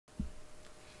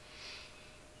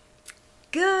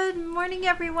Good morning,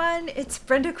 everyone. It's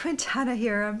Brenda Quintana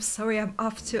here. I'm sorry I'm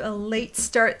off to a late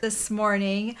start this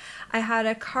morning. I had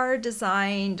a card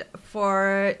designed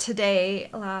for today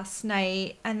last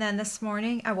night, and then this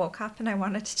morning I woke up and I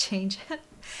wanted to change it.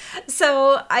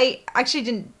 So I actually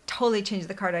didn't totally change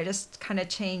the card. I just kind of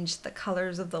changed the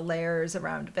colors of the layers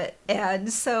around a bit.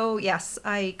 And so, yes,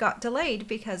 I got delayed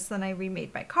because then I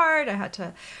remade my card. I had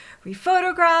to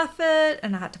rephotograph it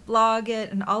and I had to blog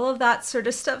it and all of that sort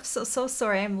of stuff. So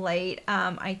sorry I'm late.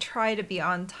 I try to be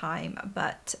on time,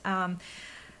 but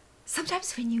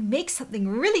sometimes when you make something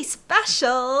really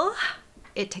special,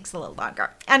 it takes a little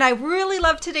longer. And I really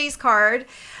love today's card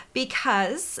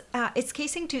because it's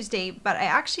Casing Tuesday, but I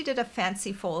actually did a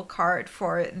fancy fold card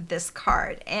for this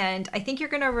card. And I think you're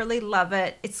going to really love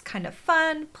it. It's kind of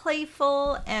fun,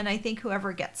 playful, and I think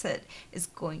whoever gets it is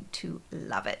going to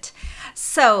love it.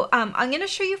 So I'm going to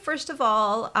show you first of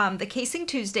all the Casing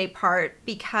Tuesday part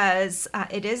because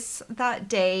it is that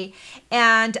day.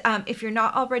 And if you're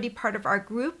not already part of our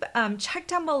group, check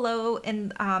down below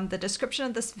in the description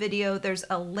of this video. There's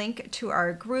a link to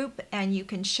our group and you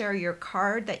can share your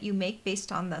card that you make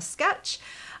based on the sketch,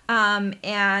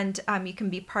 and you can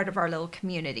be part of our little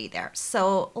community there.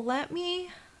 So let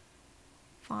me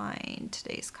find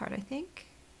today's card. I think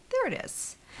there it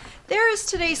is. There is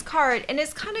today's card, and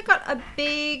it's kind of got a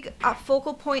big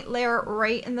focal point layer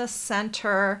right in the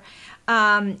center,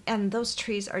 and those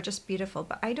trees are just beautiful,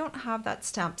 but I don't have that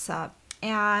stamp set,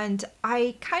 and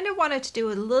I kind of wanted to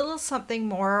do a little something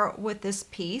more with this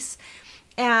piece.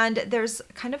 And there's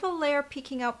kind of a layer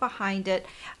peeking out behind it.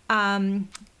 And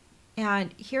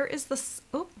here is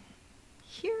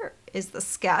here is the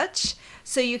sketch.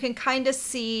 So you can kind of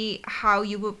see how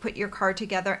you would put your card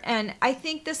together. And I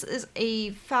think this is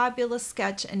a fabulous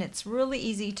sketch and it's really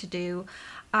easy to do.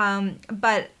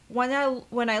 But when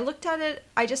I looked at it,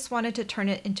 I just wanted to turn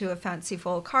it into a fancy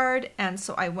fold card. And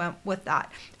so I went with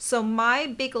that. So my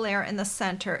big layer in the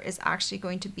center is actually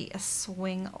going to be a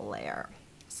swing layer.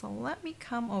 So let me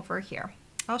come over here.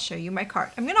 I'll show you my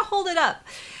card. I'm going to hold it up.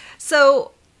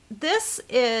 So this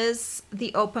is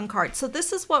the open card. So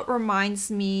this is what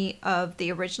reminds me of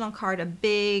the original card, a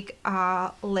big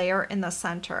layer in the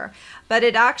center. But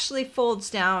it actually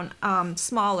folds down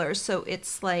smaller. So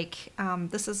it's like,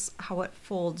 this is how it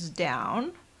folds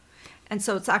down. And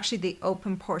so it's actually the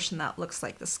open portion that looks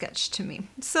like the sketch to me.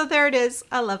 So there it is.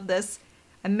 I love this.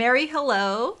 A merry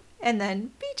hello and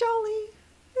then be jolly.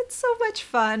 It's so much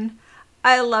fun.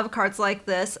 I love cards like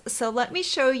this. So let me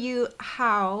show you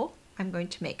how I'm going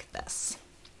to make this.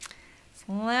 So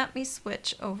let me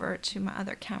switch over to my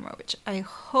other camera, which I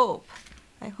hope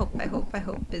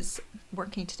is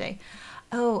working today.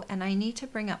 Oh, and I need to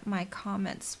bring up my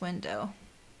comments window.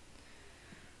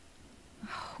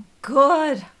 Oh,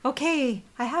 good. Okay,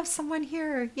 I have someone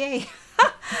here. Yay.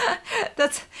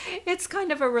 It's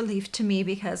kind of a relief to me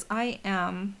because I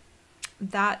am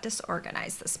that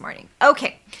disorganized this morning.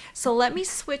 Okay, so let me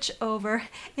switch over,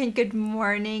 and good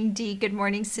morning Dee, good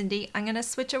morning Cindy. I'm gonna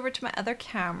switch over to my other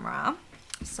camera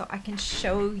so I can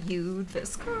show you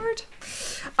this card.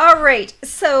 All right,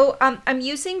 so I'm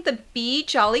using the Be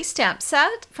Jolly stamp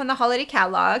set from the holiday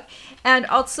catalog and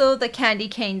also the Candy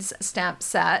Canes stamp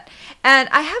set. And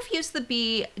I have used the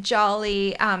Be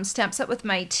Jolly stamp set with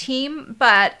my team,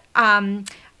 but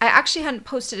I actually hadn't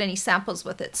posted any samples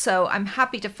with it, so I'm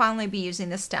happy to finally be using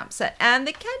this stamp set. And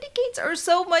the candy canes are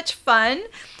so much fun.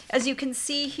 As you can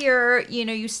see here, you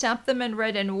know, you stamp them in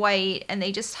red and white, and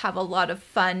they just have a lot of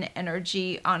fun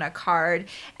energy on a card.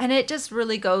 And it just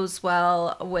really goes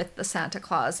well with the Santa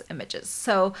Claus images.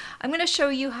 So I'm going to show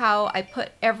you how I put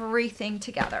everything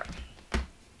together.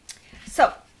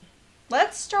 So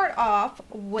let's start off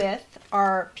with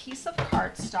our piece of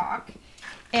cardstock.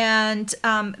 And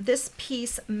this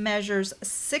piece measures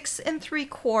 6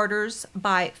 3/4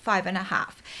 by 5.5.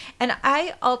 And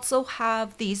I also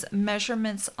have these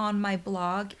measurements on my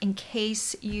blog in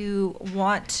case you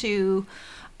want to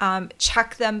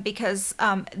check them, because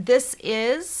this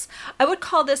is, I would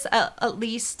call this at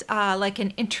least like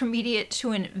an intermediate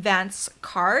to an advanced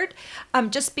card,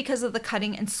 just because of the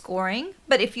cutting and scoring.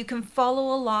 But if you can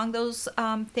follow along those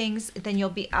things, then you'll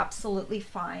be absolutely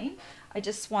fine. I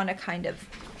just want to kind of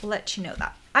let you know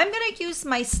that. I'm going to use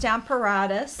my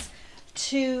Stamparatus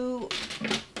to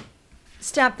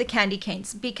stamp the candy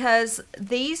canes because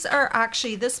these are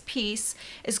actually, this piece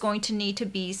is going to need to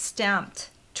be stamped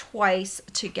twice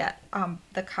to get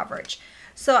the coverage.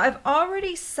 So I've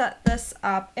already set this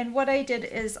up, and what I did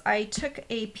is I took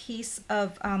a piece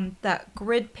of that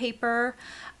grid paper,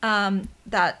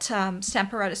 that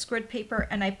Stamparatus grid paper,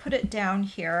 and I put it down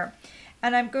here.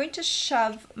 And I'm going to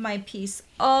shove my piece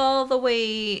all the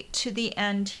way to the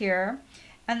end here.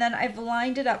 And then I've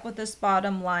lined it up with this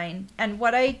bottom line. And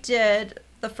what I did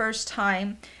the first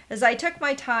time is I took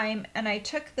my time and I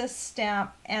took this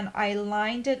stamp and I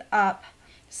lined it up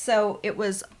so it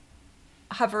was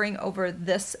hovering over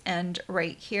this end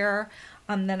right here.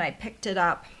 Then I picked it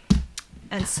up.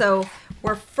 And so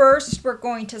we're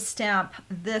going to stamp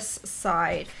this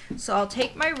side. So I'll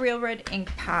take my Real Red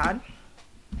ink pad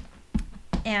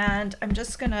and I'm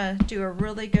just gonna do a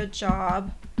really good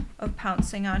job of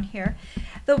pouncing on here.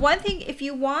 The one thing, if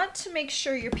you want to make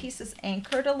sure your piece is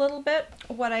anchored a little bit,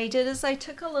 what I did is I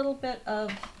took a little bit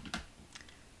of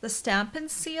the Stampin'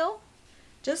 Seal,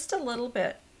 just a little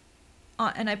bit,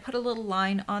 and I put a little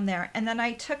line on there. And then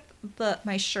I took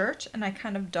my shirt and I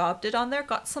kind of daubed it on there,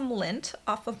 got some lint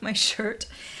off of my shirt.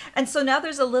 And so now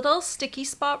there's a little sticky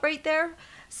spot right there.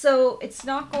 So it's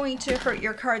not going to hurt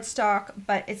your cardstock,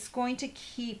 but it's going to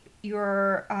keep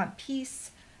your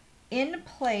piece in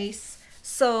place.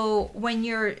 So when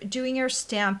you're doing your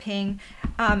stamping,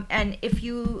 and if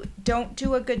you don't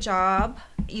do a good job,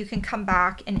 you can come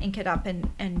back and ink it up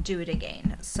and do it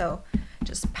again. So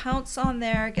just pounce on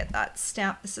there, get that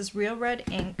stamp. This is Real Red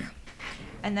ink.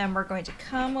 And then we're going to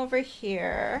come over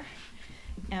here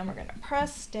and we're going to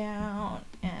press down.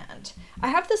 And I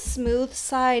have the smooth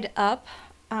side up.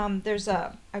 There's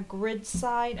a grid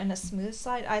side and a smooth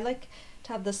side. I like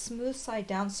to have the smooth side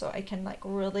down so I can like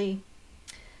really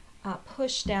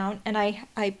push down. And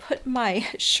I put my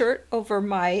shirt over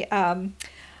my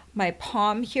my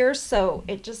palm here, so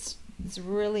it just is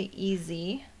really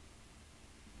easy.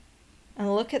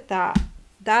 And look at that.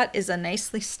 That is a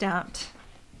nicely stamped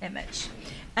image.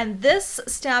 And this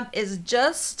stamp is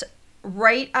just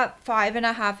right at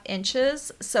 5.5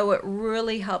 inches, so it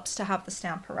really helps to have the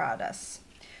stamp apparatus.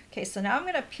 Okay, so now I'm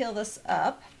going to peel this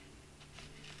up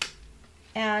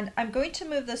and I'm going to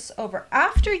move this over.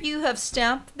 After you have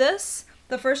stamped this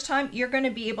the first time, you're going to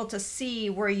be able to see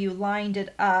where you lined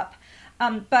it up.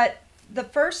 But the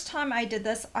first time I did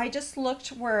this, I just looked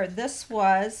where this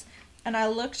was and I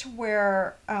looked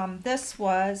where this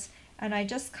was, and I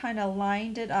just kind of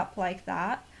lined it up like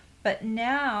that. But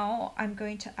now I'm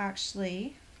going to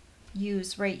actually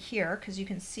use right here, because you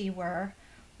can see where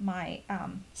my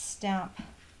stamp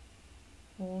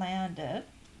landed.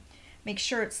 Make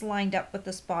sure it's lined up with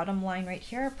this bottom line right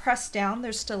here. Press down,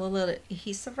 there's still a little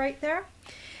adhesive right there.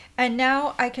 And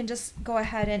now I can just go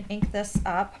ahead and ink this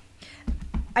up.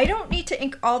 I don't need to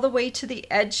ink all the way to the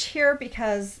edge here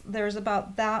because there's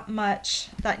about that much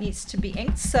that needs to be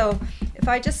inked. So if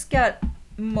I just get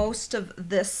most of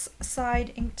this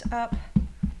side inked up,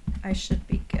 I should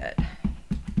be good.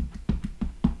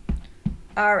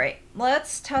 All right,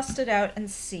 let's test it out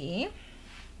and see.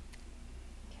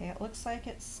 Okay, it looks like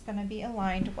it's gonna be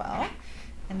aligned well.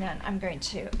 And then I'm going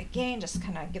to, again, just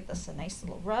kind of give this a nice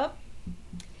little rub.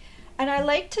 And I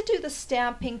like to do the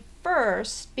stamping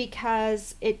first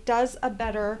because it does a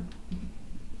better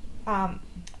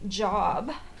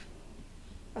job.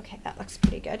 Okay, that looks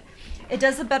pretty good. It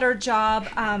does a better job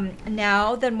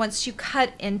now than once you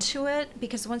cut into it,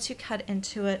 because once you cut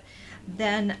into it,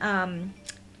 then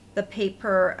the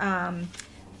paper,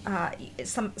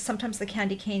 sometimes the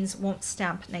candy canes won't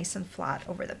stamp nice and flat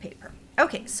over the paper.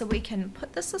 Okay, so we can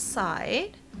put this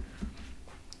aside.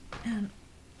 And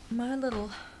my little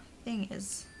thing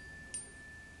is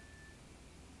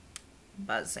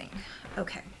buzzing.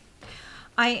 Okay.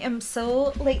 I am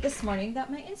so late this morning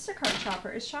that my Instacart shopper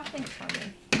is shopping for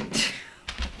me.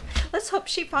 Let's hope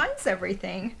she finds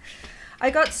everything.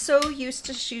 I got so used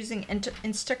to using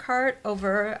Instacart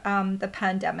over the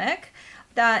pandemic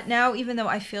that now, even though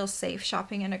I feel safe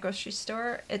shopping in a grocery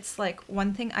store, it's like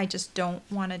one thing I just don't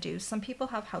want to do. Some people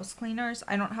have house cleaners.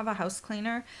 I don't have a house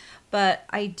cleaner, but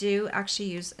I do actually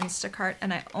use Instacart,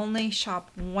 and I only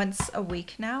shop once a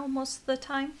week now most of the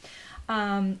time.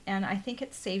 And I think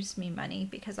it saves me money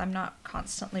because I'm not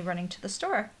constantly running to the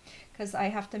store because I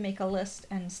have to make a list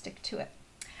and stick to it.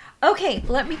 Okay,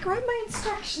 let me grab my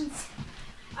instructions.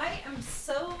 I am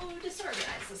so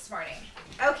disorganized this morning.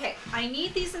 Okay, I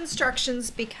need these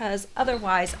instructions because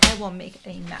otherwise I will make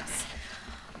a mess.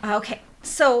 Okay,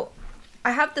 so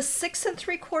I have the 6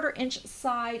 3/4 inch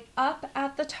side up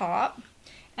at the top,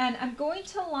 and I'm going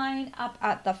to line up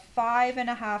at the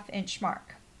 5.5 inch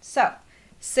mark. So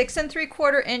 6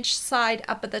 3/4 inch side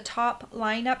up at the top,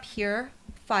 line up here,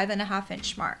 5.5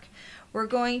 inch mark. We're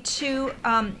going to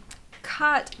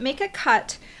make a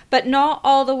cut, but not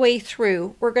all the way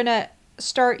through. We're gonna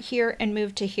start here and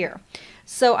move to here.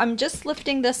 So I'm just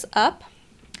lifting this up,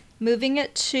 moving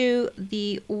it to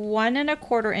the 1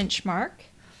 1/4 inch mark,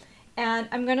 And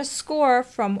I'm going to score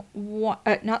from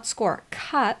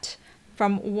cut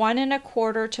from 1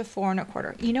 1/4 to 4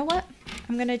 1/4. You know what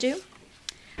I'm going to do?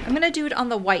 I'm going to do it on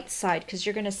the white side because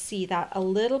you're going to see that a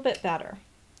little bit better.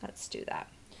 Let's do that.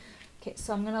 Okay,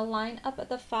 so I'm going to line up at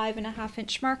the 5 1/2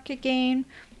 inch mark again.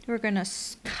 We're going to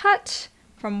cut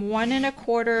from 1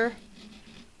 1/4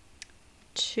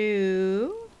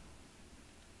 to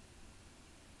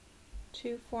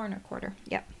 4 1/4.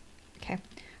 Yep. Okay.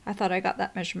 I thought I got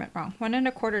that measurement wrong. 1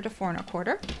 1/4 to 4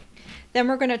 1/4. Then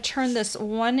we're going to turn this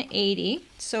 180.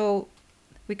 So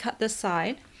we cut this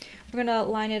side. We're going to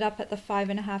line it up at the 5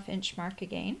 1/2 inch mark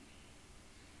again.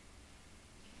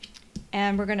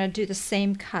 And we're going to do the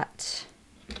same cut.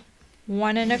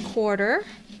 1 1/4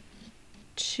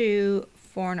 to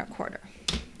 4 1/4.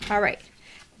 All right.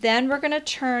 Then we're going to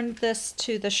turn this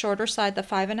to the shorter side, the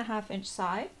 5 1/2 inch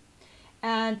side.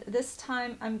 And this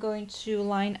time I'm going to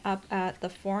line up at the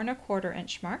 4 1/4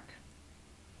 inch mark.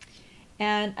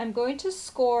 And I'm going to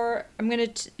score, I'm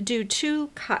going to do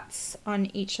 2 cuts on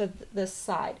each of this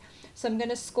side. So I'm going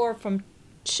to score from,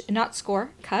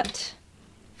 cut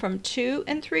from 2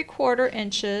 3/4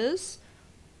 inches,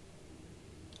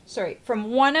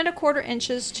 from 1 1/4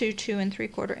 inches to 2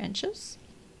 3/4 inches.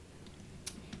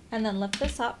 And then lift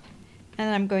this up,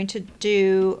 and I'm going to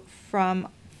do from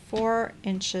 4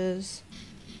 inches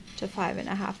to 5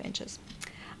 1/2 inches.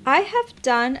 I have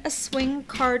done a swing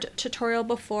card tutorial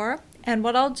before, and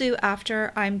what I'll do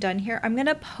after I'm done here, I'm going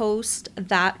to post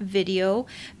that video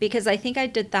because I think I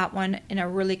did that one in a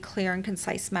really clear and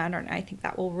concise manner, and I think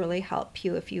that will really help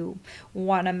you if you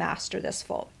want to master this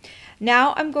fold.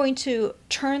 Now I'm going to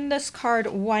turn this card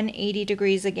 180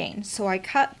 degrees again. So I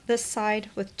cut this side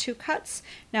with 2 cuts.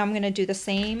 Now I'm going to do the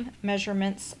same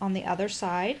measurements on the other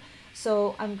side.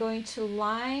 So I'm going to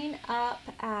line up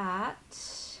at,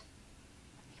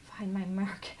 let me find my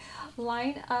mark,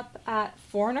 line up at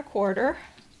 4 1/4,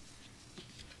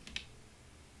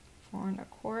 4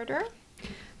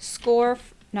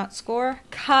 1/4,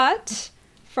 cut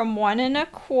from 1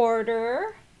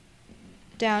 1/4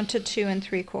 down to 2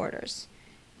 3/4.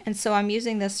 And so I'm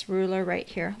using this ruler right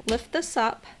here. Lift this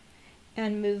up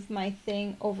and move my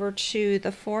thing over to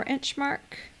the 4 inch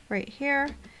mark right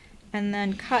here, and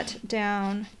then cut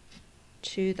down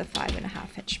to the 5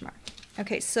 1/2 inch mark.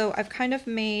 Okay, so I've kind of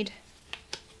made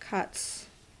cuts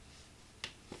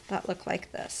that look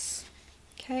like this.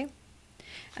 Okay,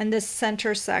 and this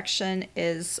center section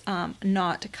is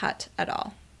not cut at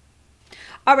all.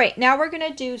 All right, now we're going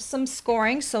to do some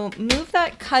scoring. So move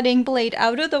that cutting blade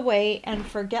out of the way and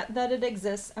forget that it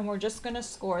exists, and we're just going to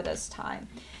score this time.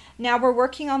 Now we're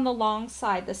working on the long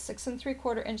side, the 6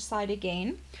 3/4 inch side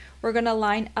again. We're going to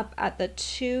line up at the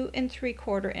 2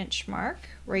 3/4 inch mark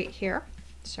right here.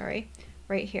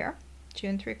 Right here,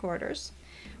 2 3/4.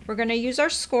 We're going to use our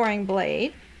scoring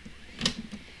blade,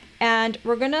 and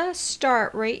we're going to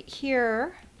start right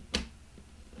here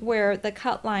where the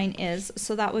cut line is.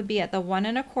 So that would be at the 1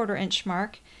 1/4 inch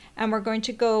mark, and we're going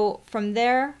to go from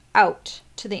there out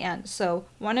to the end. So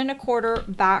 1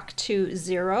 1/4 back to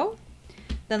 0,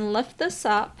 then lift this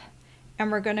up,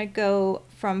 and we're going to go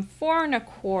from 4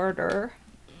 1/4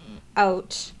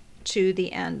 out to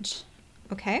the end.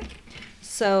 Okay,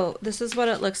 so this is what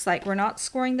it looks like. We're not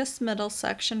scoring this middle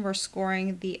section, we're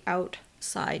scoring the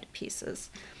outside pieces.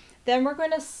 Then we're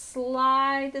going to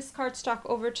slide this cardstock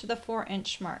over to the 4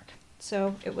 inch mark.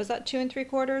 So it was at 2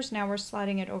 3/4, now we're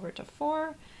sliding it over to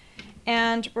 4,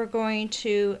 and we're going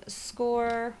to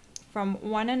score from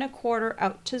 1 1/4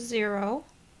 out to 0.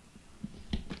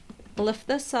 Lift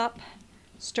this up,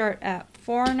 start at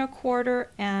 4 1/4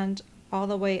 and all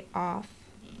the way off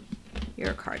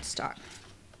your cardstock.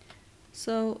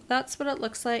 So that's what it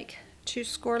looks like. 2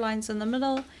 score lines in the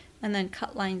middle and then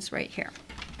cut lines right here.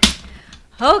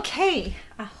 Okay,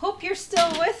 I hope you're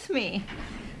still with me.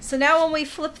 So now when we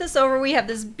flip this over, we have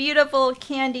this beautiful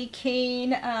candy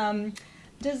cane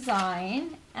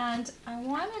design, and I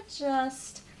want to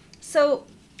just, so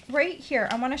right here,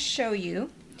 I want to show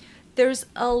you, there's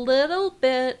a little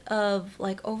bit of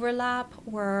like overlap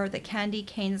where the candy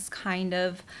canes kind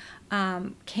of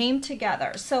came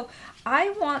together. So I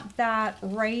want that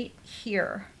right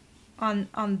here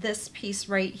on this piece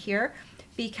right here,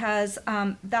 because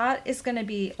that is going to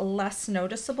be less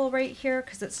noticeable right here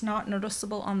because it's not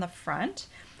noticeable on the front.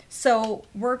 So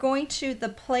we're going to, the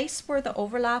place where the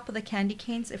overlap of the candy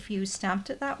canes, if you stamped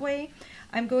it that way,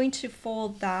 I'm going to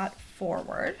fold that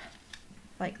forward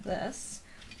like this,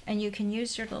 and you can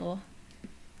use your little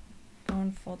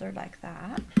bone folder like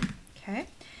that. Okay,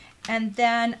 and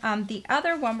then the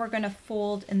other one we're going to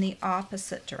fold in the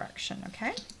opposite direction.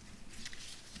 Okay,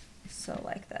 so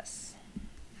like this.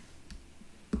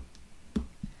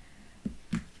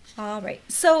 All right,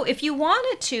 so if you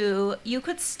wanted to, you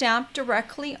could stamp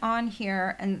directly on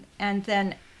here, and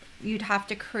then you'd have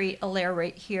to create a layer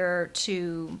right here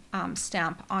to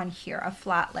stamp on here, a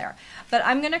flat layer. But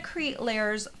I'm going to create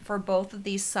layers for both of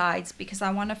these sides because I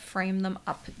want to frame them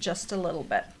up just a little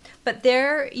bit. But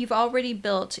there you've already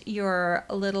built your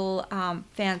little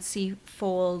fancy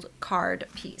fold card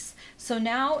piece. So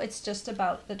now it's just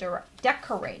about the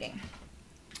decorating.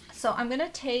 So I'm going to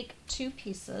take two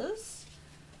pieces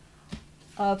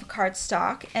of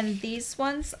cardstock, and these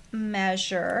ones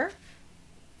measure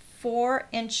 4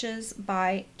 inches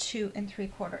by 2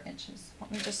 3/4 inches.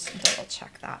 Let me just double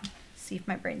check that, see if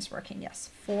my brain's working. Yes,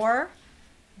 4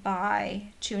 by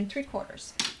 2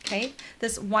 3/4. Okay,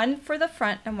 this one for the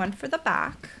front and one for the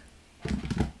back.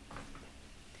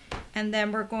 And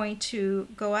then we're going to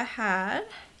go ahead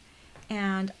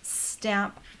and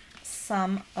stamp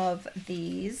some of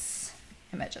these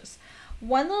images.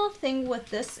 One little thing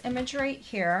with this image right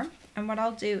here, and what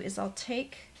I'll do is I'll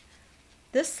take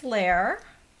this layer,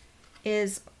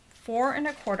 is 4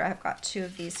 1/4. I've got 2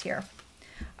 of these here,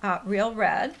 real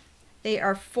red. They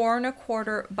are 4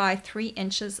 1/4 by 3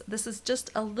 inches. This is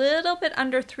just a little bit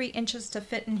under 3 inches to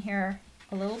fit in here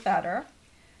a little better.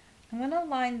 I'm going to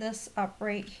line this up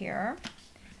right here.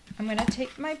 I'm going to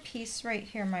take my piece right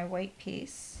here, my white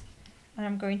piece, and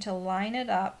I'm going to line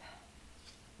it up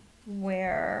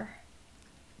where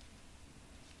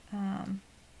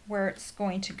it's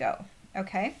going to go.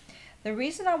 Okay, the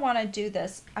reason I want to do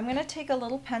this, I'm going to take a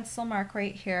little pencil mark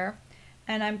right here,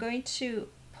 and I'm going to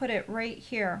put it right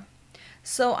here.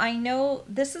 So I know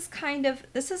this is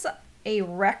a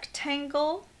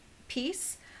rectangle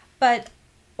piece, but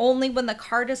only when the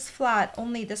card is flat,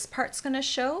 only this part's going to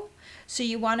show. So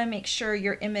you want to make sure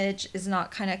your image is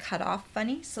not kind of cut off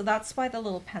funny. So that's why the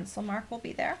little pencil mark will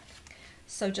be there.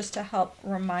 So just to help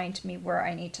remind me where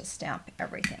I need to stamp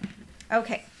everything.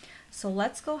 Okay, so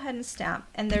let's go ahead and stamp.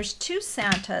 And there's 2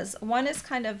 Santas. One is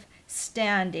kind of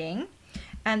standing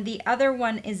and the other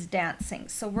one is dancing.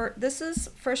 So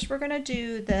first we're going to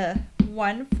do the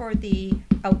one for the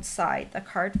outside, the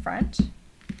card front.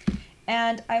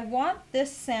 And I want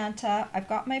this Santa, I've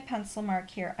got my pencil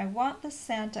mark here, I want the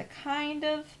Santa kind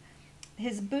of,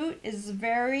 his boot is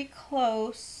very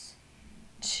close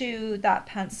to that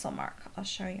pencil mark. I'll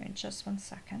show you in just one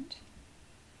second.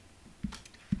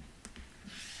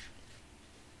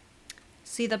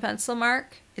 See the pencil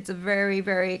mark? It's very,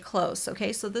 very close.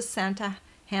 Okay, so the Santa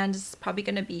hand is probably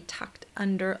going to be tucked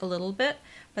under a little bit,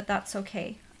 but that's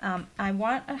okay. I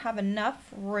want to have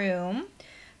enough room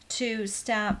to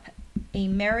stamp a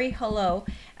Merry Hello,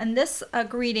 and this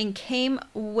greeting came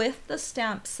with the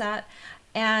stamp set,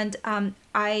 and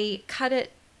I cut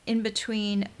it in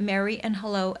between Merry and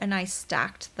Hello, and I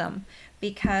stacked them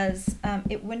because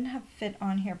it wouldn't have fit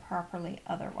on here properly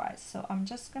otherwise. So I'm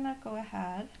just gonna go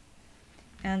ahead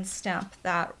and stamp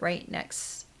that right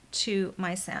next to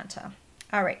my Santa.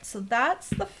 All right, so that's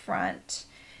the front,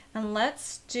 and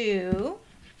let's do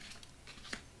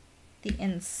the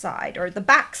inside, or the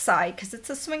back side, because it's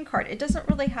a swing card. It doesn't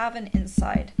really have an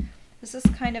inside. This is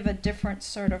kind of a different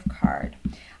sort of card.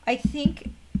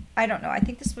 I don't know, I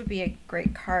think this would be a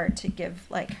great card to give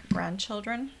like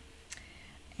grandchildren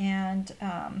and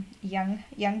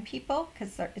young people,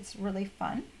 because it's really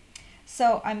fun.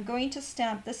 So I'm going to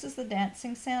stamp, this is the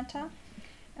dancing Santa,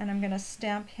 and I'm going to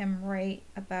stamp him right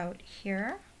about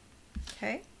here.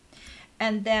 Okay.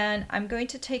 And then I'm going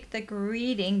to take the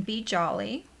greeting, Be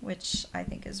Jolly, which I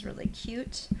think is really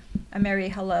cute, a Merry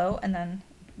Hello, and then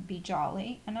Be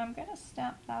Jolly. And I'm going to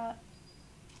stamp that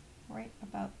right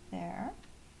about there.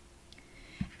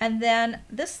 And then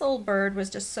this little bird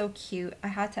was just so cute, I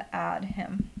had to add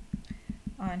him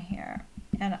on here.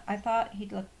 And I thought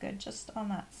he'd look good just on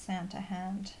that Santa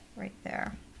hand right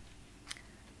there.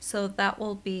 So that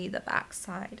will be the back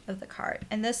side of the card.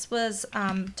 And this was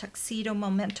Tuxedo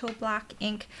Memento black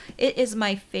ink. It is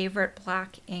my favorite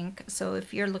black ink. So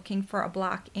if you're looking for a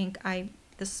black ink,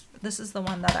 this is the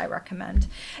one that I recommend.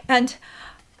 And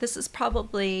this is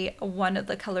probably one of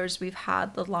the colors we've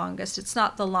had the longest. It's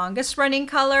not the longest running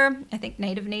color. I think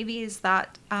Native Navy is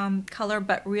that color,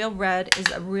 but Real Red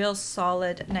is a real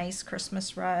solid, nice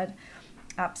Christmas red.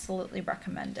 Absolutely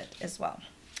recommend it as well.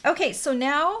 Okay, so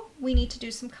now we need to do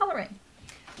some coloring.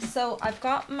 So I've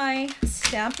got my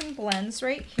Stampin' Blends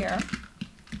right here,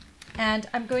 and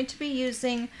I'm going to be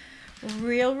using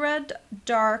Real Red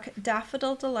Dark,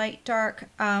 Daffodil Delight Dark,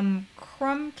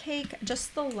 Crumb Cake,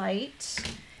 just the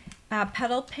light,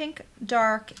 Petal Pink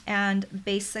Dark, and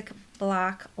Basic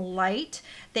Black Light.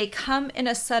 They come in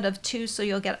a set of 2, so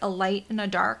you'll get a light and a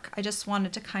dark. I just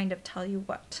wanted to kind of tell you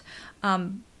what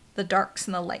the darks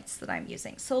and the lights that I'm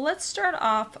using. So let's start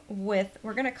off with,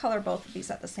 we're going to color both of these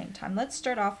at the same time. Let's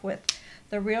start off with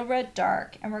the Real Red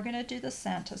Dark, and we're going to do the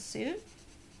Santa suit.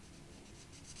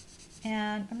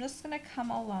 And I'm just going to come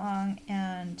along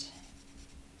and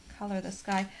color this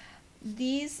guy.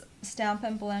 These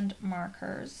Stampin' Blend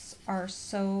markers are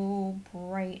so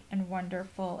bright and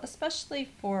wonderful, especially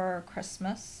for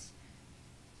Christmas.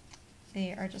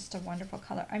 They are just a wonderful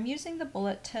color. I'm using the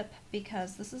bullet tip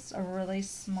because this is a really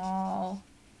small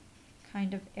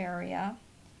kind of area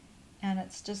and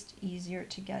it's just easier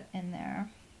to get in there.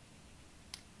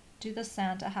 Do the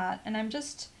Santa hat, and I'm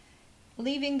just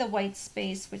leaving the white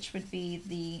space, which would be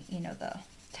the, you know, the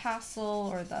tassel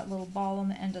or the little ball on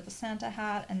the end of the Santa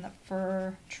hat and the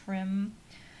fur trim.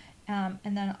 And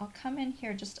then I'll come in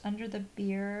here just under the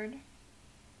beard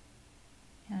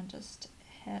and just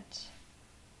hit.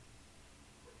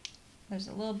 There's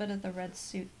a little bit of the red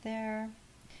suit there.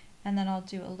 And then I'll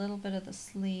do a little bit of the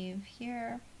sleeve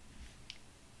here.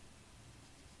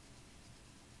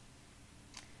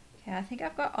 Okay, I think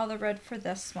I've got all the red for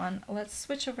this one. Let's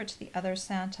switch over to the other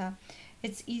Santa.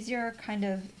 It's easier kind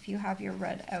of if you have your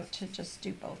red out to just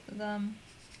do both of them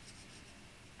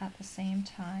at the same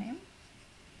time.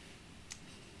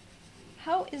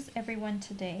 How is everyone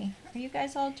today? Are you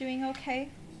guys all doing okay?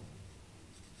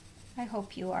 I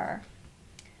hope you are.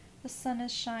 The sun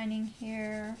is shining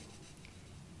here,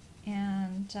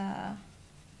 and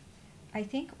I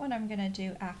think what I'm gonna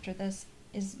do after this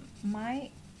is my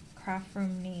craft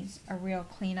room needs a real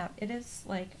cleanup. It is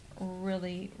like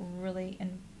really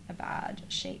in a bad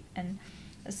shape, and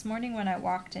this morning when I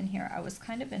walked in here I was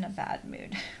kind of in a bad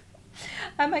mood.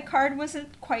 And my card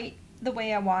wasn't quite the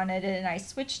way I wanted it, and I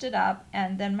switched it up,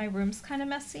 and then my room's kind of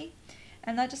messy,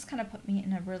 and that just kind of put me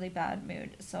in a really bad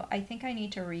mood. So I think I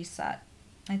need to reset.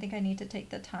 I think I need to take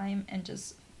the time and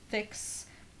just fix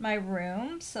my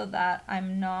room so that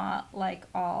I'm not like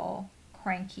all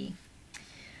cranky.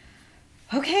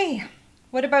 Okay,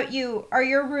 what about you? Are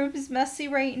your rooms messy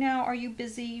right now? Are you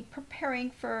busy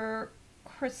preparing for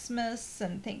Christmas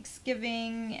and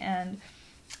Thanksgiving? And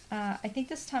I think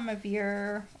this time of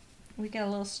year we get a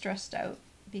little stressed out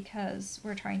because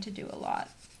we're trying to do a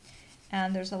lot.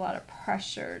 And there's a lot of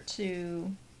pressure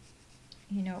to,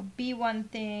 you know, be one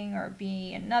thing or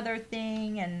be another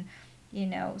thing. And, you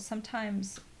know,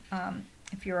 sometimes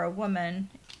if you're a woman,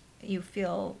 you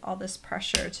feel all this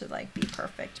pressure to like be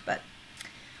perfect, but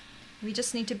we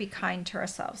just need to be kind to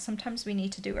ourselves. Sometimes we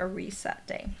need to do a reset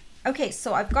day. Okay,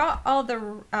 so I've got all the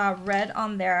red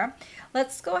on there.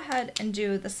 Let's go ahead and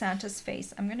do the Santa's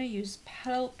face. I'm gonna use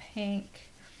Petal Pink.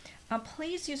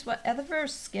 Please use whatever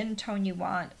skin tone you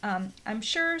want. I'm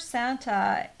sure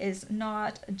Santa is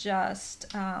not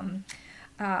just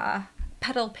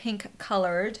petal pink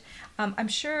colored. I'm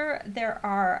sure there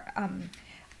are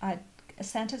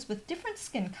Santas with different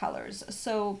skin colors.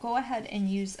 So go ahead and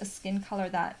use a skin color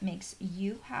that makes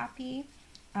you happy.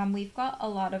 We've got a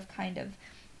lot of kind of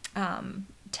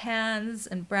tans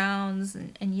and browns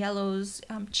and yellows.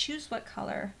 Choose what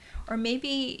color. Or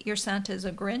maybe your Santa is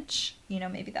a Grinch. You know,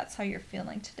 maybe that's how you're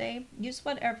feeling today. Use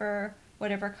whatever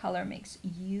color makes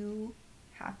you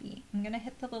happy. I'm gonna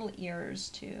hit the little ears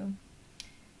too.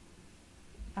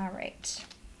 All right.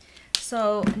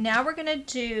 So now we're gonna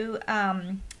do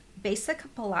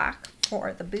basic black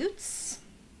for the boots.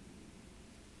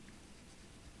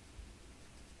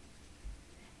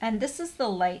 And this is the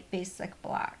light basic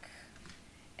black.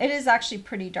 It is actually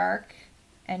pretty dark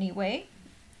anyway.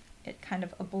 It kind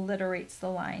of obliterates the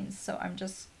lines. So I'm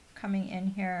just coming in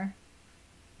here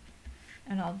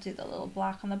and I'll do the little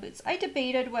black on the boots. I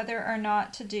debated whether or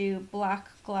not to do black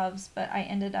gloves, but I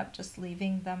ended up just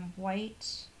leaving them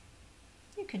white.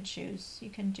 You can choose.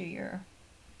 You can do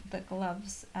the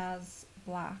gloves as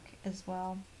black as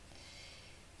well.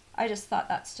 I just thought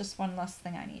that's just one less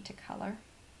thing I need to color.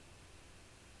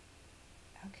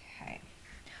 Okay.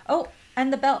 Oh,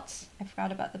 and the belt. I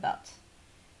forgot about the belt.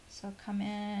 So come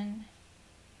in.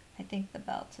 I think the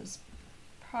belt is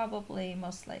probably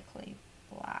most likely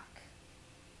black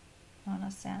on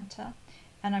a Santa.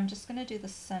 And I'm just going to do the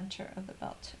center of the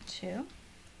belt too.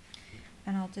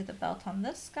 And I'll do the belt on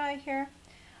this guy here.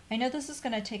 I know this is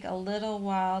going to take a little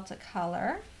while to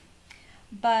color,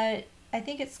 but I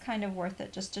think it's kind of worth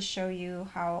it just to show you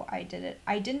how I did it.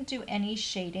 I didn't do any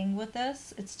shading with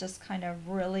this. It's just kind of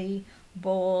really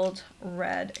bold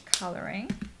red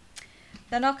coloring.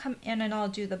 Then I'll come in and I'll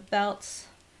do the belt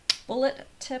bullet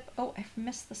tip. Oh, I've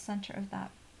missed the center of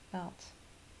that belt.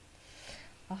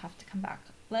 I'll have to come back.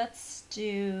 Let's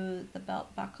do the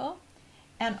belt buckle.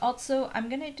 And also I'm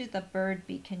going to do the bird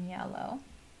beacon yellow.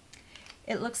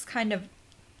 It looks kind of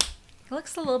It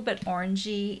looks a little bit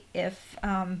orangey if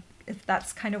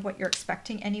that's kind of what you're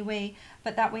expecting anyway,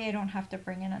 but that way I don't have to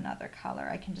bring in another color.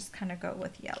 I can just kind of go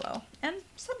with yellow. And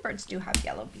some birds do have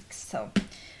yellow beaks, so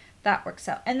that works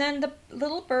out. And then the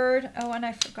little bird, oh, and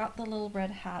I forgot the little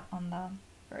red hat on the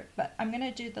bird, but I'm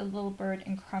gonna do the little bird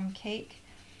in crumb cake.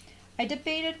 I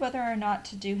debated whether or not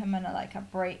to do him in like a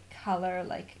bright color,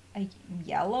 like a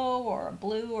yellow or a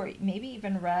blue or maybe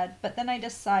even red, but then I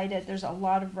decided there's a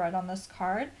lot of red on this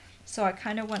card, so I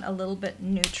kind of went a little bit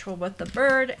neutral with the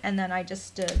bird, and then I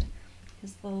just did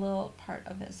the little part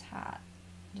of his hat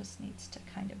just needs to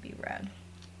kind of be red.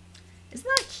 Isn't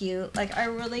that cute? Like, I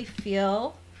really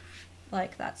feel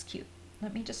like that's cute.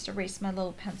 Let me just erase my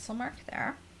little pencil mark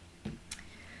there.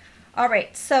 All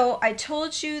right, so I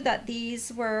told you that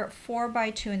these were 4 by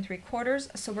 2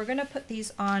 3/4, so we're gonna put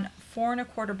these on 4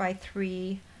 1/4 by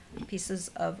 3 pieces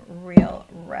of real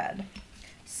red.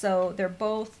 So they're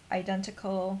both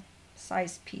identical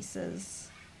size pieces.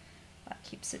 That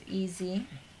keeps it easy.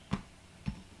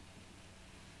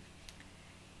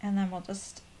 And then we'll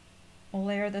just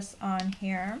layer this on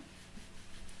here.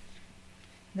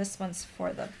 This one's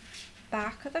for the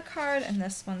back of the card, and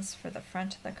this one's for the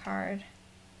front of the card.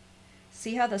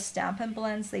 See how the Stampin'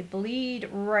 Blends, they bleed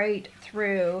right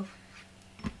through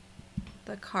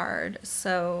the card.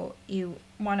 So you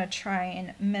want to try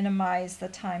and minimize the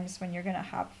times when you're going to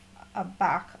have a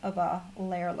back of a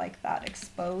layer like that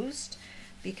exposed,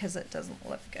 because it doesn't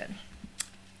look good.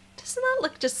 Doesn't that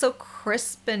look just so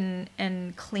crisp and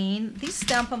clean? These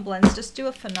Stampin' Blends just do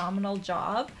a phenomenal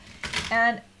job.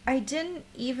 And I didn't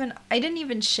even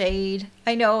shade.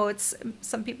 I know it's,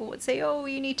 some people would say, oh,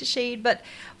 you need to shade, but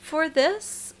for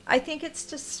this, I think it's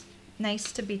just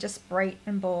nice to be just bright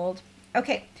and bold.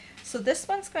 Okay, so this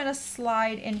one's going to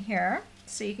slide in here,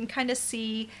 so you can kind of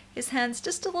see his hands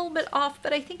just a little bit off,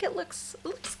 but I think it looks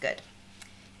good.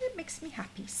 It makes me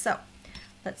happy. So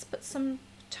let's put some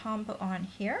Tombow on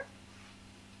here.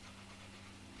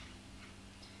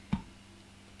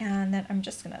 And then I'm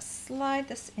just going to slide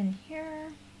this in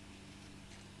here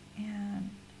and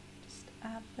just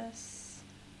add this.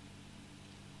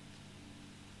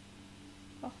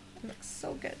 Oh, it looks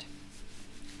so good.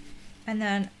 And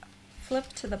then flip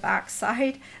to the back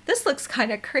side. This looks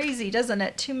kind of crazy, doesn't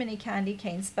it? Too many candy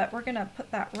canes, but we're going to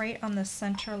put that right on the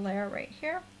center layer right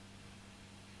here.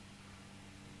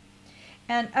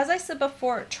 And as I said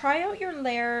before, try out your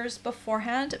layers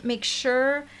beforehand. Make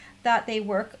sure that they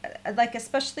work, like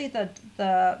especially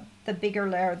the bigger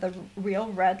layer, the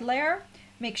real red layer.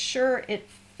 Make sure it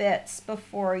fits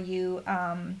before you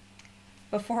go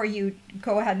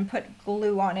ahead and put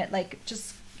glue on it. Like,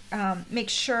 just make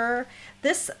sure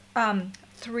this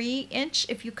 3-inch,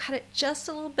 if you cut it just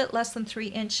a little bit less than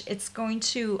 3-inch, it's going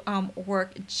to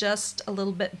work just a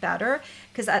little bit better,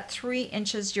 because at 3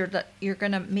 inches you're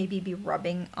gonna maybe be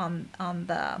rubbing on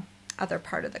the other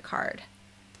part of the card.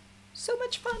 So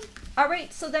much fun. All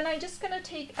right, so then I'm just gonna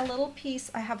take a little piece.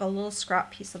 I have a little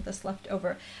scrap piece of this left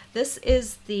over. This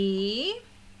is the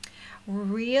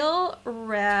real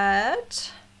red.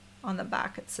 On the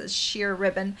back it says sheer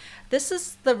ribbon. This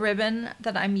is the ribbon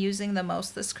that I'm using the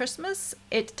most this Christmas.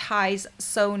 It ties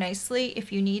so nicely.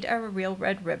 If you need a real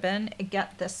red ribbon,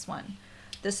 get this one.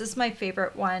 This is my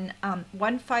favorite one.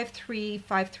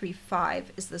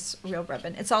 153535 is this real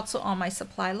ribbon. It's also on my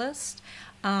supply list.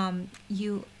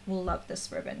 You will love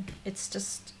this ribbon. It's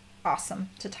just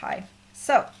awesome to tie.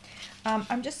 So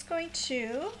I'm just going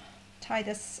to tie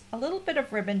this, a little bit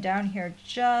of ribbon down here,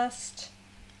 just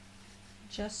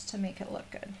to make it look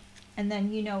good. And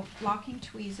then, you know, locking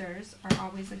tweezers are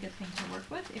always a good thing to work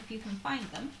with if you can find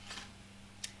them.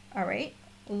 All right,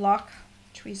 lock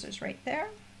tweezers right there.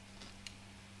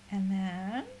 And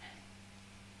then,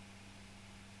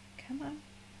 come on.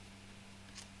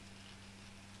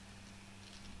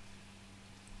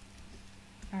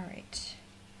 All right.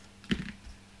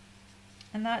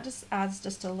 And that just adds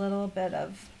just a little bit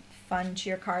of fun to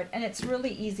your card. And it's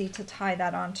really easy to tie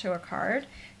that onto a card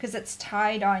because it's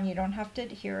tied on. You don't have to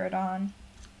adhere it on.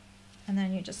 And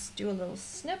then you just do a little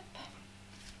snip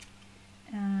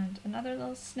and another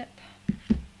little snip.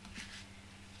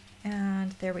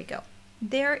 And there we go.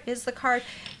 There is the card.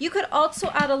 You could also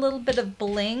add a little bit of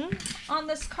bling on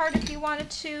this card if you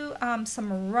wanted to.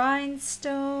 Some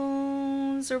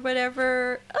rhinestones or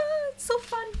whatever. Oh, it's so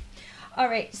fun. All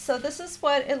right, so this is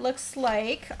what it looks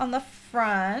like on the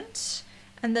front.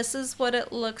 And this is what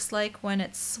it looks like when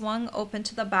it's swung open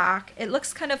to the back. It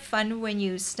looks kind of fun when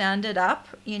you stand it up,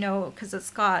 you know, because it's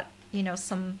got, you know,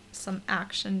 some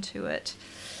action to it.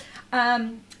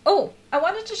 Oh, I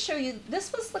wanted to show you,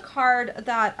 this was the card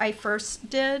that I first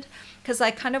did because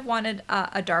I kind of wanted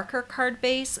a darker card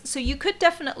base. So you could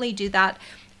definitely do that.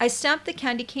 I stamped the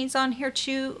candy canes on here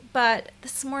too, but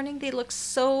this morning they look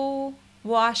so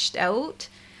washed out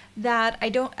that I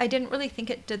didn't really think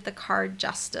it did the card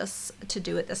justice to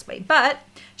do it this way. But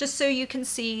just so you can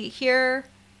see here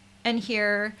and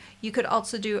here, you could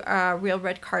also do a real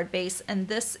red card base. And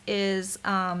this is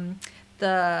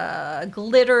the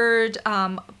glittered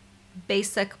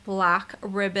basic black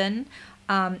ribbon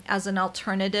as an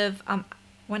alternative.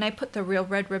 When I put the real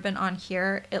red ribbon on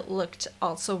here, it looked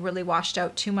also really washed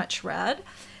out, too much red.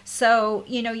 So,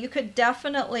 you know, you could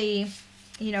definitely,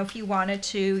 you know, if you wanted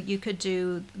to, you could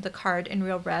do the card in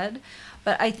real red,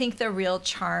 but I think the real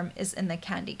charm is in the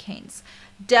candy canes.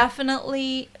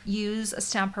 Definitely use a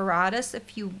Stamparatus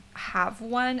if you have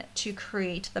one to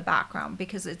create the background,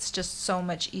 because it's just so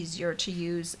much easier to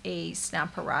use a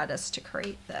Stamparatus to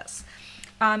create this.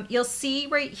 You'll see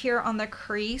right here on the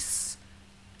crease,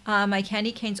 my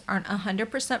candy canes aren't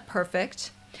 100%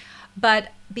 perfect, but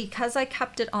because I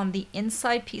kept it on the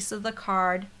inside piece of the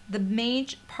card, the main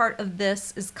part of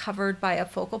this is covered by a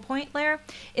focal point layer.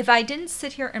 If I didn't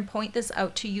sit here and point this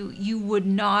out to you, you would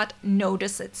not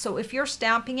notice it. So if you're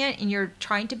stamping it and you're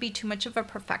trying to be too much of a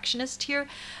perfectionist here,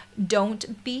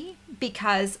 don't be,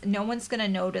 because no one's going to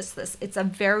notice this. It's a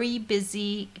very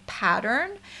busy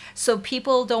pattern, so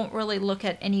people don't really look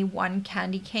at any one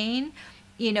candy cane.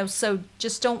 You know, so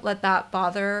just don't let that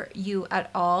bother you at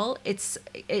all.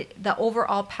 The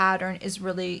overall pattern is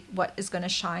really what is going to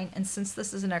shine. And since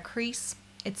this isn't a crease,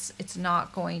 it's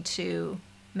not going to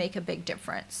make a big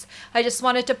difference. I just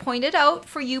wanted to point it out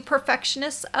for you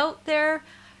perfectionists out there.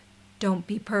 Don't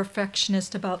be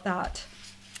perfectionist about that.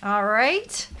 All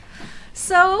right.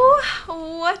 So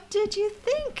what did you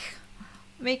think?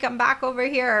 Let me come back over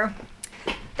here.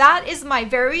 That is my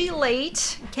very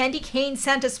late candy cane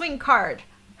Santa swing card.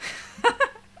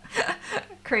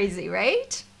 Crazy,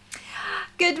 right?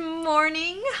 Good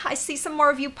morning. I see some more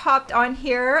of you popped on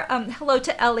here. Hello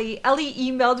to Ellie. Ellie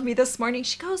emailed me this morning.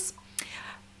 She goes,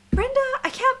 Brenda, I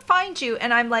can't find you.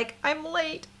 And I'm like, I'm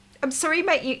late. I'm sorry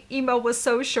my email was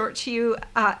so short to you,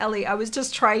 Ellie. I was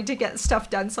just trying to get stuff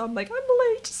done. So I'm like,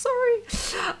 I'm late. Sorry.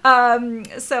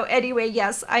 So anyway,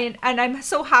 yes. And I'm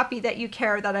so happy that you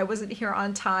care that I wasn't here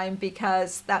on time,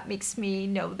 because that makes me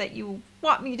know that you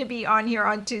want me to be on here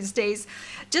on Tuesdays.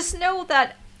 Just know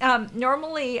that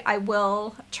normally I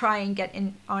will try and get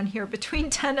in on here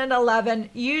between 10 and 11,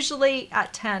 usually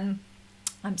at 10.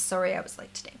 I'm sorry I was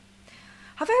late today.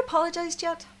 Have I apologized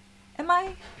yet? Am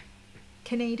I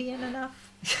Canadian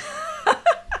enough?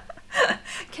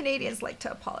 Canadians like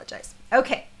to apologize.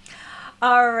 Okay.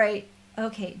 All right.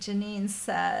 Okay. Janine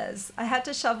says, I had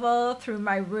to shovel through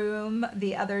my room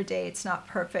the other day. It's not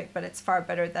perfect, but it's far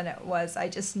better than it was. I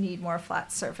just need more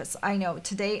flat surface. I know.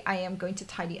 Today I am going to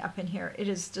tidy up in here. It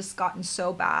has just gotten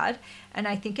so bad, and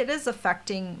I think it is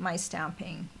affecting my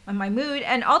stamping and my mood,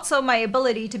 and also my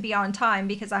ability to be on time,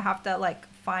 because I have to like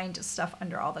find stuff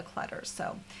under all the clutter.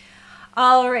 So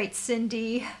all right,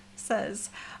 Cindy says,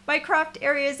 my craft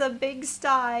area is a big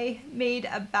sty. Made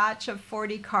a batch of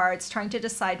 40 cards, trying to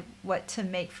decide what to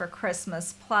make for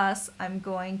Christmas. Plus, I'm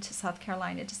going to South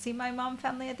Carolina to see my mom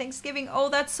family at Thanksgiving. Oh,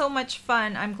 that's so much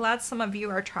fun. I'm glad some of you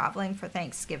are traveling for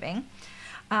Thanksgiving.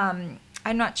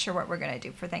 I'm not sure what we're going to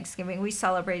do for Thanksgiving. We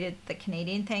celebrated the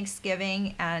Canadian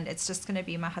Thanksgiving, and it's just going to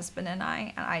be my husband and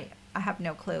I have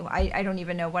no clue. I don't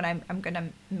even know what I'm going to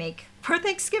make for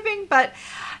Thanksgiving, but,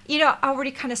 you know, I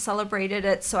already kind of celebrated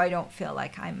it, so I don't feel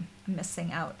like I'm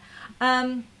missing out.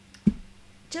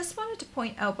 Just wanted to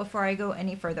point out before I go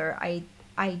any further,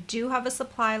 I do have a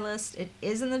supply list. It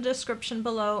is in the description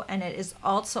below, and it is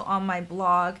also on my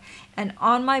blog. And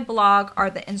on my blog are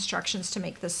the instructions to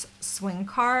make this swing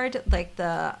card, like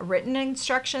the written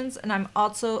instructions. And I'm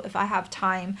also, if I have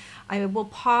time, I will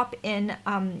pop in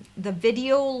the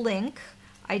video link.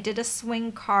 I did a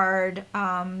swing card,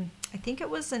 I think it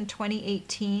was in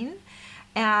 2018.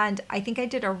 And I think I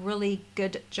did a really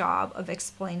good job of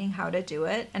explaining how to do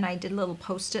it. And I did little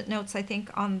post-it notes, I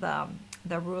think, on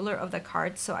the ruler of the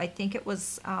card, so I think it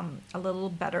was a little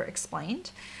better explained.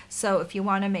 So if you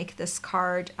want to make this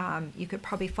card, you could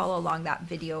probably follow along that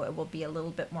video. It will be a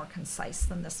little bit more concise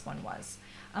than this one was.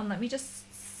 Let me just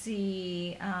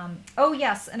see. Oh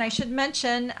yes, and I should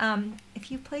mention, if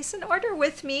you place an order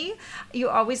with me, you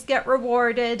always get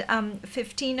rewarded.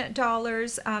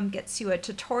 $15 gets you a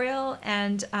tutorial,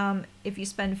 and if you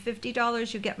spend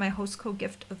 $50, you get my host code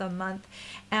gift of the month,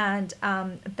 and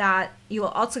that you will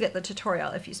also get the tutorial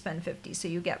if you spend $50, so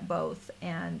you get both.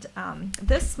 And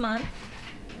this month,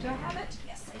 do I have it?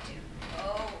 Yes, I do.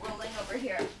 Oh, rolling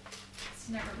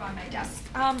never by my desk.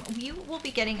 You will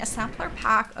be getting a sampler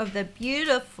pack of the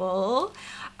beautiful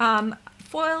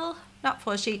not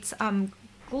foil sheets,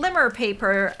 glimmer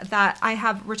paper that I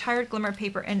have retired glimmer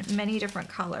paper in many different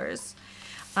colors.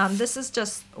 This is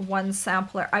just one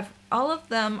sampler. All of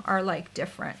them are like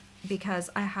different because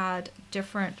I had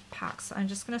different packs. I'm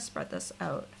just going to spread this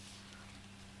out.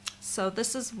 So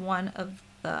this is one of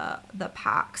the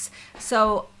packs.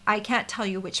 So I can't tell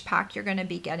you which pack you're going to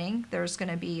be getting. There's going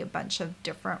to be a bunch of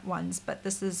different ones, but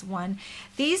this is one.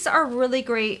 These are really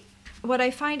great. What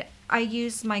I find I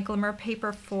use my glimmer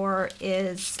paper for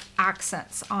is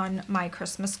accents on my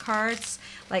Christmas cards,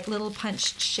 like little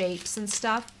punched shapes and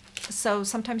stuff. So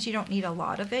sometimes you don't need a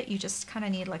lot of it. You just kind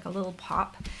of need like a little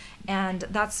pop. And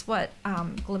that's what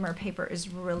glimmer paper is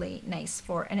really nice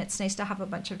for. And it's nice to have a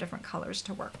bunch of different colors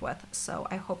to work with. So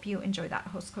I hope you enjoy that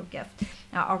host code gift.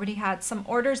 Now, I already had some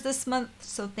orders this month,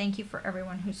 so thank you for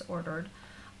everyone who's ordered.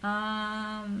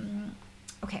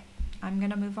 Okay, I'm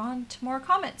going to move on to more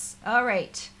comments. All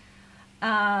right.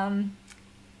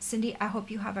 Cindy, I hope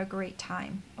you have a great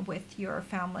time with your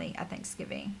family at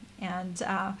Thanksgiving. And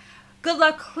good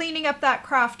luck cleaning up that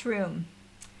craft room.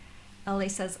 Ellie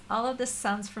says, all of this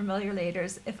sounds familiar,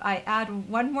 ladies. If I add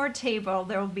one more table,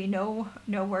 there will be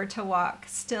nowhere to walk.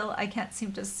 Still, I can't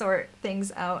seem to sort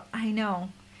things out. I know.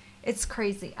 It's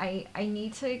crazy. I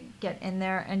need to get in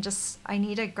there and I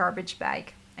need a garbage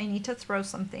bag. I need to throw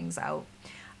some things out.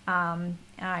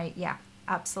 Yeah,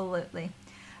 absolutely.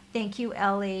 Thank you,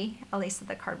 Ellie. Ellie said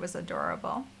the card was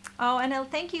adorable. Oh, and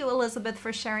thank you, Elizabeth,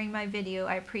 for sharing my video.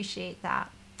 I appreciate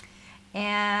that.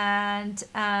 And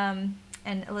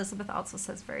Elizabeth also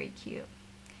says very cute.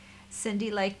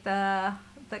 Cindy liked the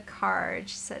card.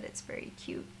 She said it's very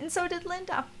cute. And so did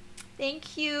Linda.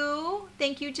 Thank you.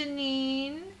 Thank you,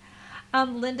 Janine.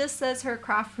 Linda says her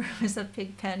craft room is a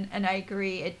pig pen, and I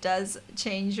agree. It does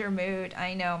change your mood.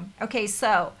 I know. Okay,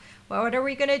 so what are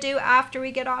we going to do after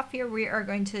we get off here? We are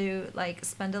going to like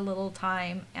spend a little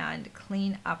time and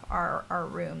clean up our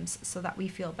rooms so that we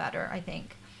feel better, I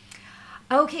think.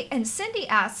 Okay, and Cindy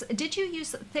asks, did you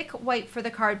use thick white for the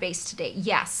card base today?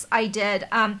 Yes, I did.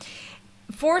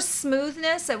 For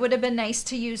smoothness, it would have been nice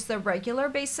to use the regular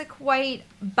basic white,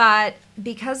 but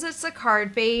because it's a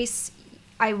card base,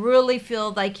 I really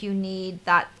feel like you need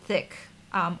that thick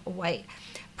white.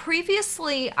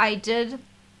 Previously, I did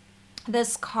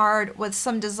this card with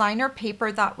some designer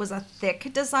paper that was a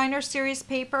thick designer series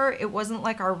paper. It wasn't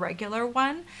like our regular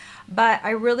one, but I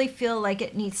really feel like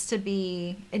it needs to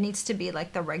be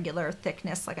like the regular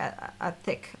thickness, like a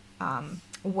thick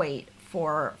weight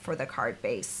for the card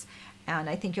base. And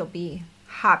I think you'll be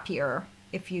happier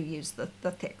if you use the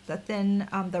thick. The thin,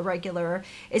 the regular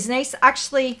is nice.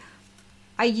 Actually,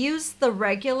 I use the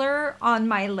regular on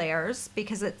my layers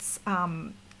because it's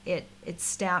it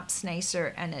stamps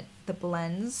nicer, and the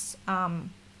blends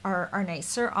are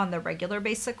nicer on the regular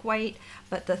basic white,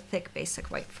 but the thick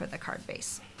basic white for the card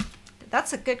base.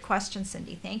 That's a good question,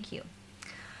 Cindy. Thank you.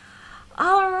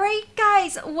 All right,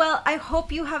 guys. Well, I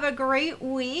hope you have a great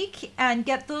week and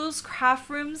get those craft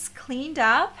rooms cleaned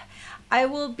up. I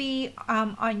will be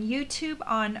on YouTube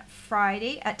on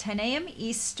Friday at 10 a.m.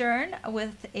 Eastern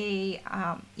with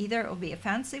either it will be a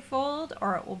fancy fold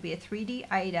or it will be a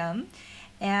 3D item.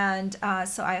 And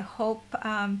so I hope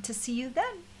to see you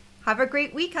then. Have a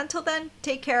great week. Until then,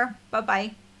 take care.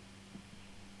 Bye-bye.